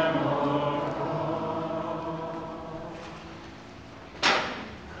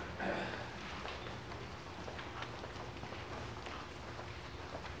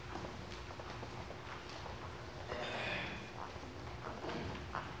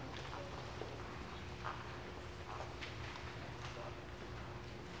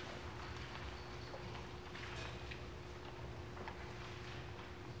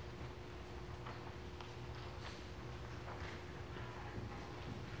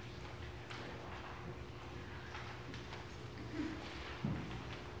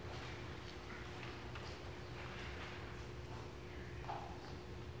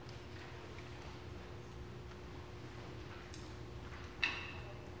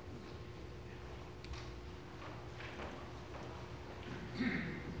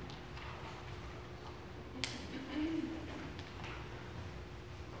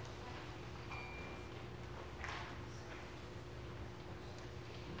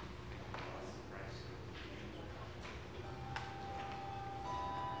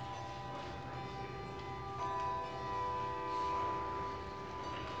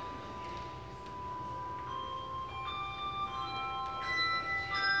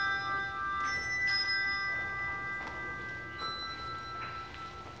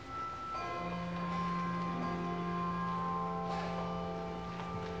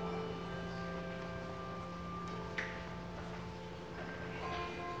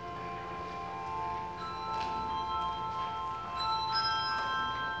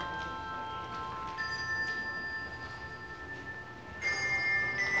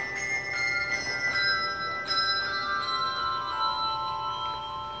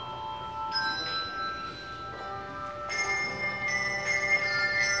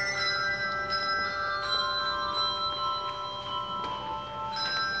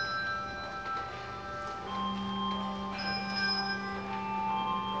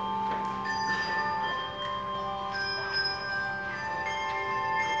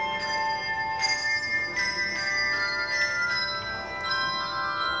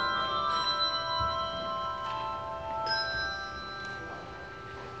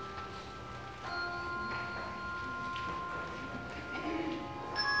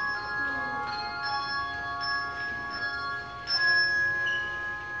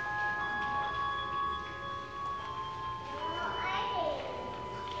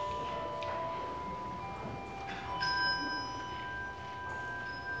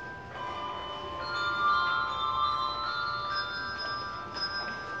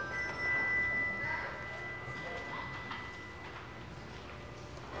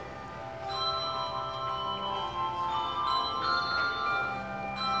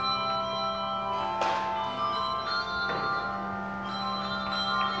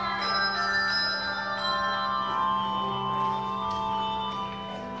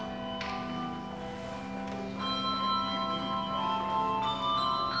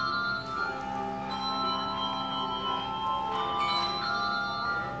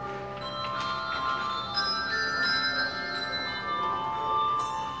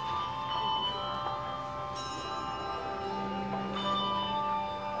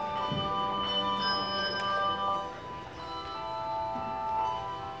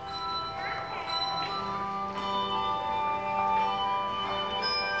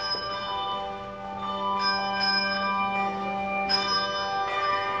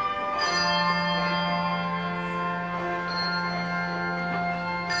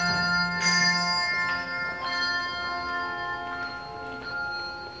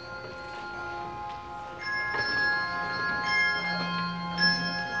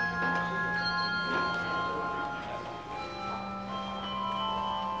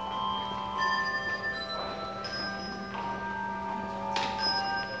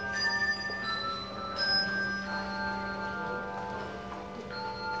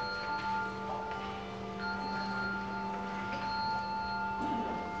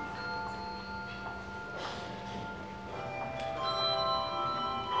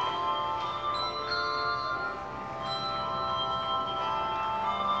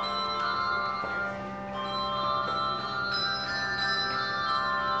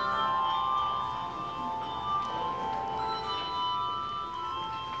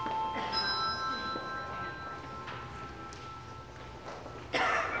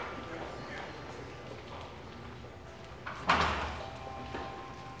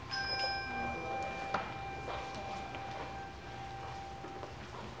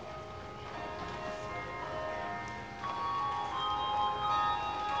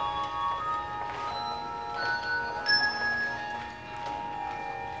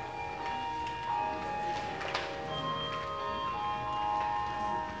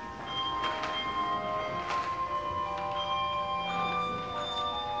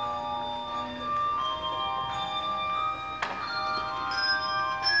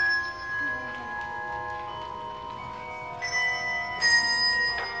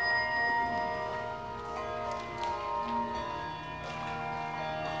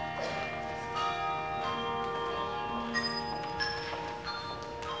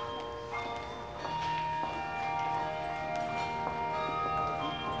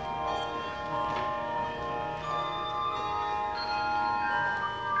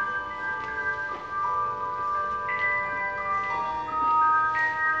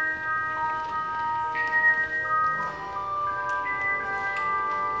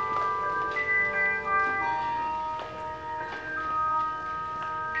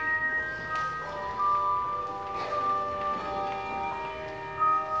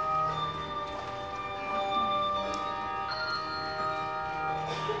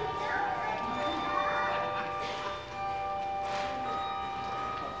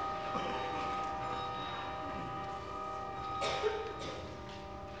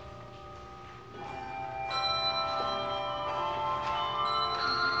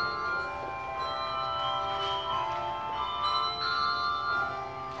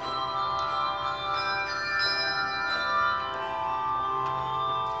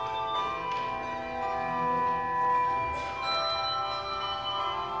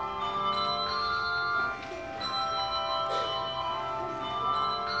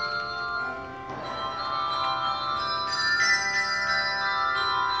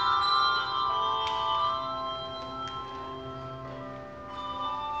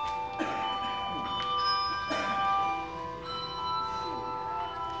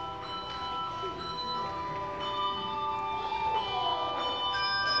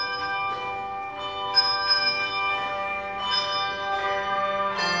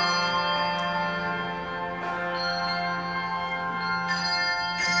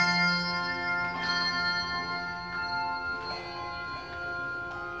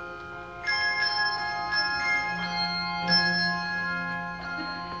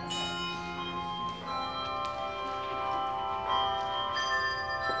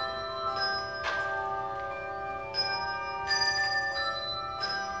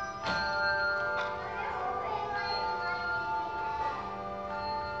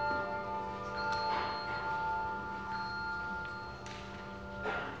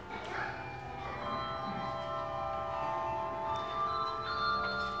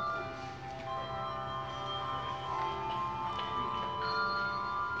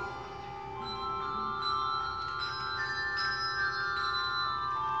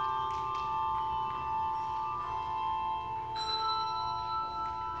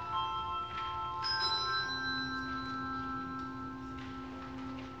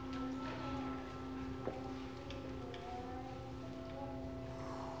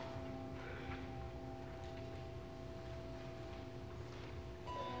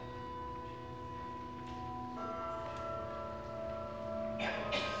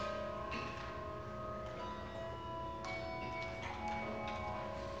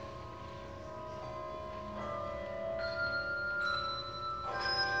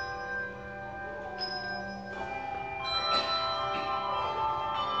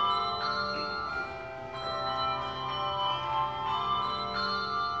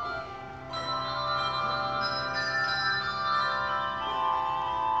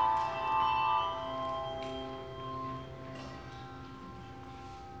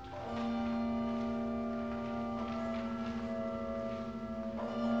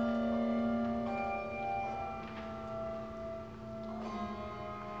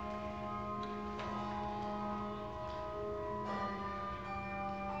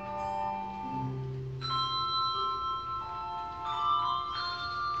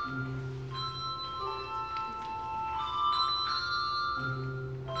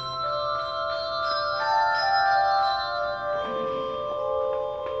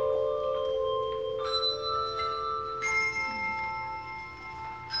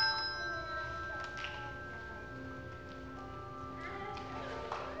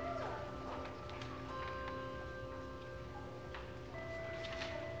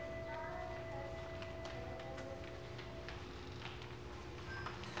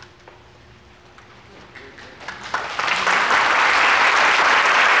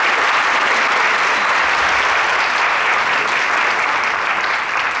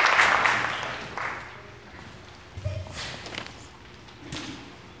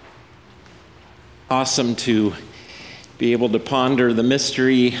 awesome to be able to ponder the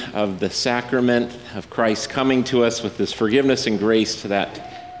mystery of the sacrament of Christ coming to us with this forgiveness and grace to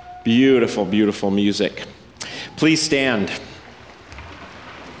that beautiful, beautiful music. Please stand.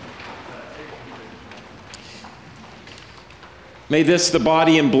 May this, the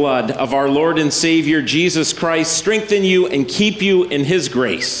body and blood of our Lord and Savior Jesus Christ, strengthen you and keep you in his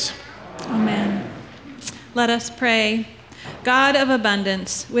grace. Amen. Let us pray. God of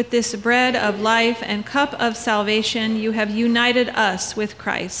abundance, with this bread of life and cup of salvation, you have united us with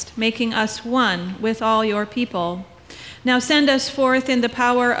Christ, making us one with all your people. Now send us forth in the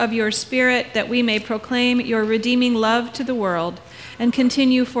power of your Spirit, that we may proclaim your redeeming love to the world and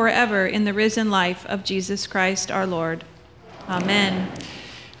continue forever in the risen life of Jesus Christ our Lord. Amen.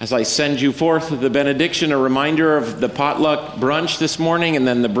 As I send you forth with the benediction, a reminder of the potluck brunch this morning and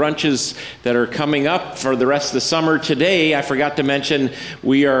then the brunches that are coming up for the rest of the summer. Today, I forgot to mention,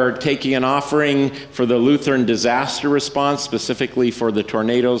 we are taking an offering for the Lutheran disaster response, specifically for the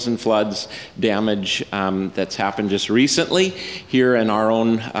tornadoes and floods damage that's happened just recently here in our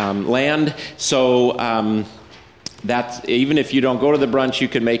own land. So that's, even if you don't go to the brunch, you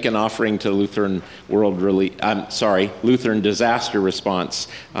can make an offering to Lutheran Lutheran disaster response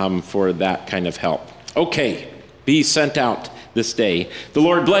for that kind of help. Okay, be sent out this day. The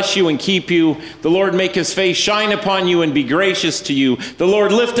Lord bless you and keep you. The Lord make his face shine upon you and be gracious to you. The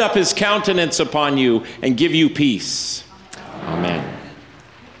Lord lift up his countenance upon you and give you peace. Amen.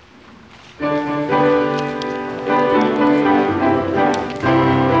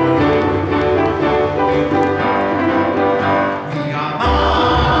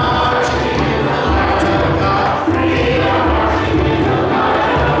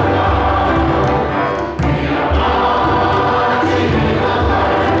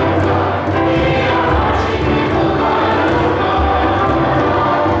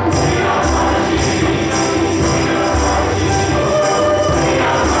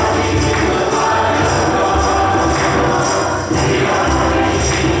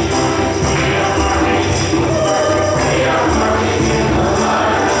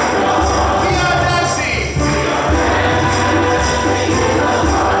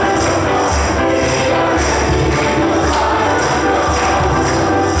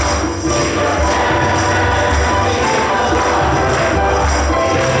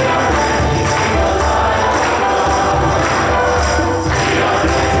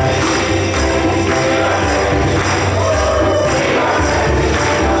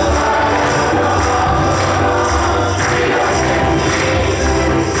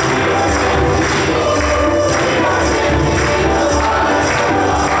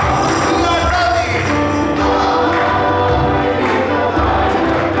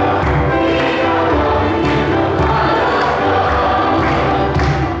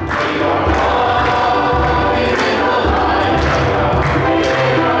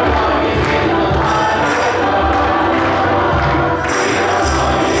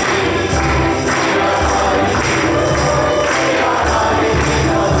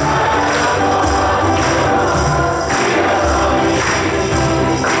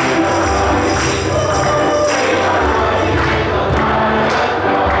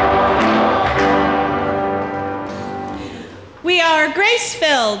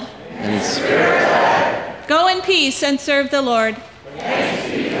 Grace-filled and Spirit-led. Go in peace and serve the Lord. Thanks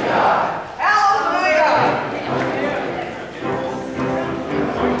be to God.